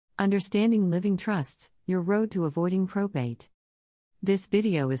Understanding Living Trusts, Your Road to Avoiding Probate. This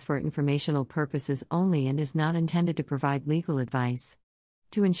video is for informational purposes only and is not intended to provide legal advice.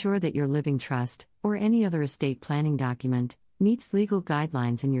 To ensure that your living trust, or any other estate planning document, meets legal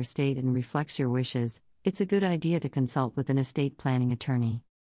guidelines in your state and reflects your wishes, it's a good idea to consult with an estate planning attorney.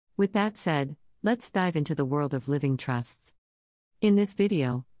 With that said, let's dive into the world of living trusts. In this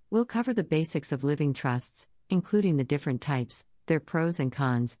video, we'll cover the basics of living trusts, including the different types, their pros and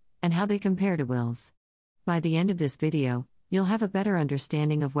cons, and how they compare to wills. By the end of this video, you'll have a better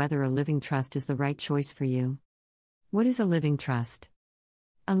understanding of whether a living trust is the right choice for you. What is a living trust?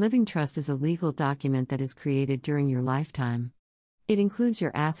 A living trust is a legal document that is created during your lifetime. It includes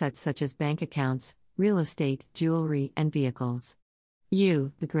your assets such as bank accounts, real estate, jewelry, and vehicles.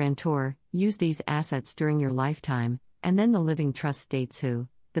 You, the grantor, use these assets during your lifetime, and then the living trust states who,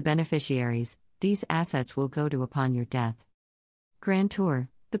 the beneficiaries, these assets will go to upon your death. Grantor,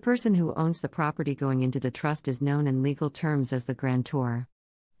 the person who owns the property going into the trust, is known in legal terms as the grantor.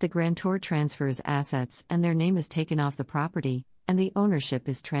 The grantor transfers assets and their name is taken off the property, and the ownership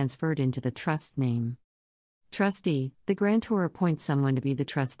is transferred into the trust's name. Trustee, the grantor appoints someone to be the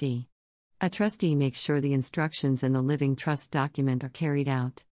trustee. A trustee makes sure the instructions in the living trust document are carried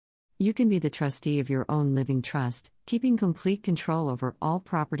out. You can be the trustee of your own living trust, keeping complete control over all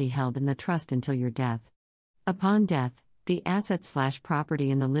property held in the trust until your death. Upon death, the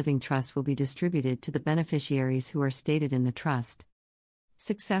asset/property in the living trust will be distributed to the beneficiaries who are stated in the trust.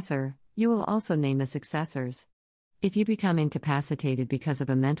 Successor, you will also name as successors. If you become incapacitated because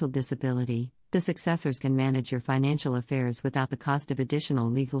of a mental disability, the successors can manage your financial affairs without the cost of additional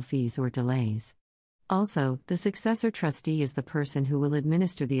legal fees or delays. Also, the successor trustee is the person who will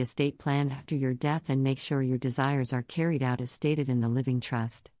administer the estate plan after your death and make sure your desires are carried out as stated in the living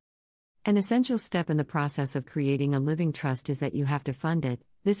trust. An essential step in the process of creating a living trust is that you have to fund it.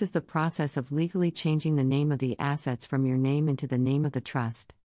 This is the process of legally changing the name of the assets from your name into the name of the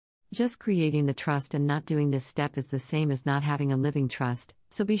trust. Just creating the trust and not doing this step is the same as not having a living trust,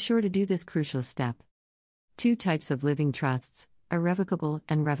 so be sure to do this crucial step. Two types of living trusts: irrevocable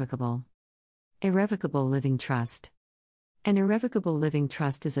and revocable. Irrevocable living trust. An irrevocable living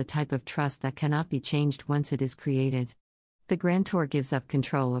trust is a type of trust that cannot be changed once it is created. The grantor gives up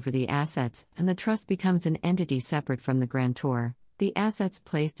control over the assets, and the trust becomes an entity separate from the grantor. The assets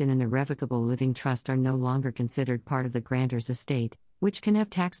placed in an irrevocable living trust are no longer considered part of the grantor's estate, which can have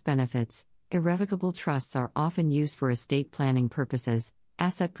tax benefits. Irrevocable trusts are often used for estate planning purposes,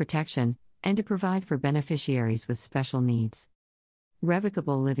 asset protection, and to provide for beneficiaries with special needs.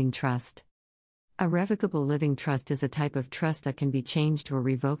 Revocable living trust. A revocable living trust is a type of trust that can be changed or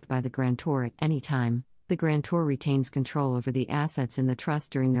revoked by the grantor at any time. The grantor retains control over the assets in the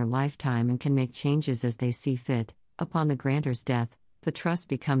trust during their lifetime and can make changes as they see fit. Upon the grantor's death, the trust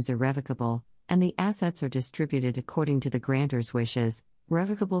becomes irrevocable, and the assets are distributed according to the grantor's wishes.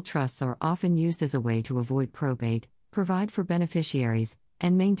 Revocable trusts are often used as a way to avoid probate, provide for beneficiaries,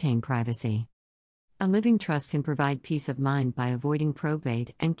 and maintain privacy. A living trust can provide peace of mind by avoiding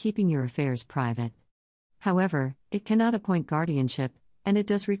probate and keeping your affairs private. However, it cannot appoint guardianship, and it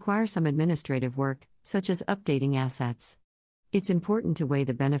does require some administrative work, such as updating assets. It's important to weigh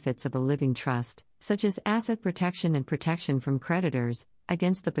the benefits of a living trust, such as asset protection and protection from creditors,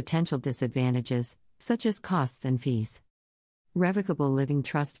 against the potential disadvantages, such as costs and fees. Revocable living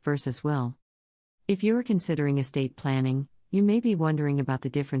trust versus will. If you are considering estate planning, you may be wondering about the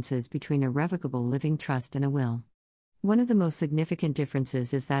differences between a revocable living trust and a will. One of the most significant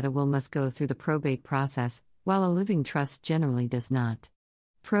differences is that a will must go through the probate process, while a living trust generally does not.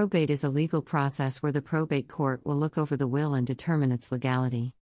 Probate is a legal process where the probate court will look over the will and determine its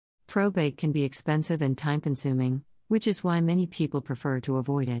legality. Probate can be expensive and time-consuming, which is why many people prefer to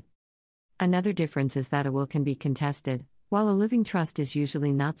avoid it. Another difference is that a will can be contested, while a living trust is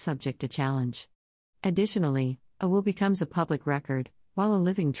usually not subject to challenge. Additionally, a will becomes a public record, while a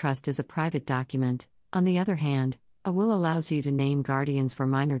living trust is a private document. On the other hand, a will allows you to name guardians for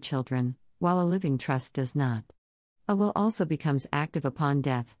minor children, while a living trust does not. A will also becomes active upon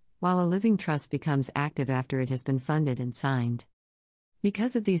death, while a living trust becomes active after it has been funded and signed.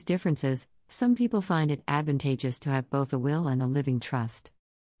 Because of these differences, some people find it advantageous to have both a will and a living trust.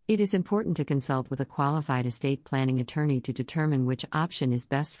 It is important to consult with a qualified estate planning attorney to determine which option is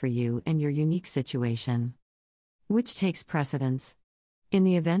best for you and your unique situation. Which takes precedence? In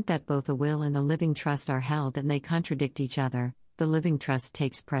the event that both a will and a living trust are held and they contradict each other, the living trust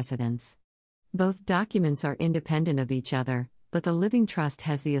takes precedence. Both documents are independent of each other, but the living trust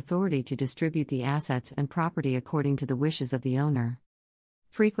has the authority to distribute the assets and property according to the wishes of the owner.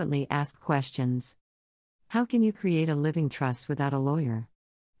 Frequently asked questions. How can you create a living trust without a lawyer?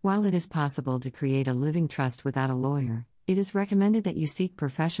 While it is possible to create a living trust without a lawyer, it is recommended that you seek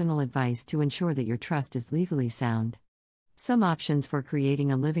professional advice to ensure that your trust is legally sound. Some options for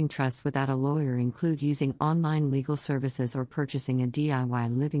creating a living trust without a lawyer include using online legal services or purchasing a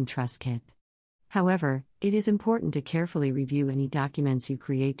DIY living trust kit. However, it is important to carefully review any documents you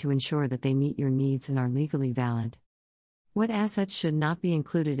create to ensure that they meet your needs and are legally valid. What assets should not be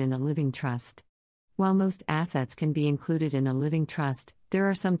included in a living trust? While most assets can be included in a living trust, there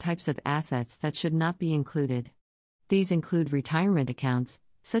are some types of assets that should not be included. These include retirement accounts,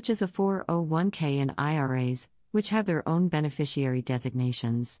 such as a 401k and IRAs, which have their own beneficiary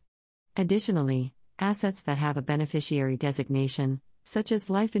designations. Additionally, assets that have a beneficiary designation, such as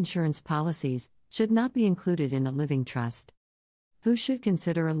life insurance policies, should not be included in a living trust. Who should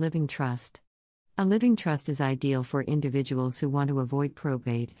consider a living trust? A living trust is ideal for individuals who want to avoid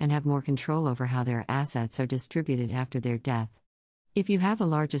probate and have more control over how their assets are distributed after their death. If you have a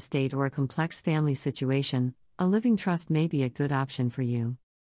large estate or a complex family situation, a living trust may be a good option for you.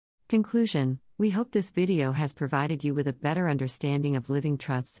 Conclusion: we hope this video has provided you with a better understanding of living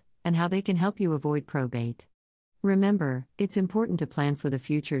trusts and how they can help you avoid probate. Remember, it's important to plan for the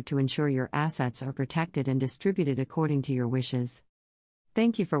future to ensure your assets are protected and distributed according to your wishes.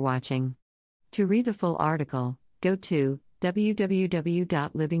 Thank you for watching. To read the full article, go to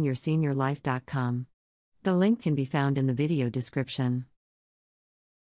www.livingyourSeniorLife.com. The link can be found in the video description.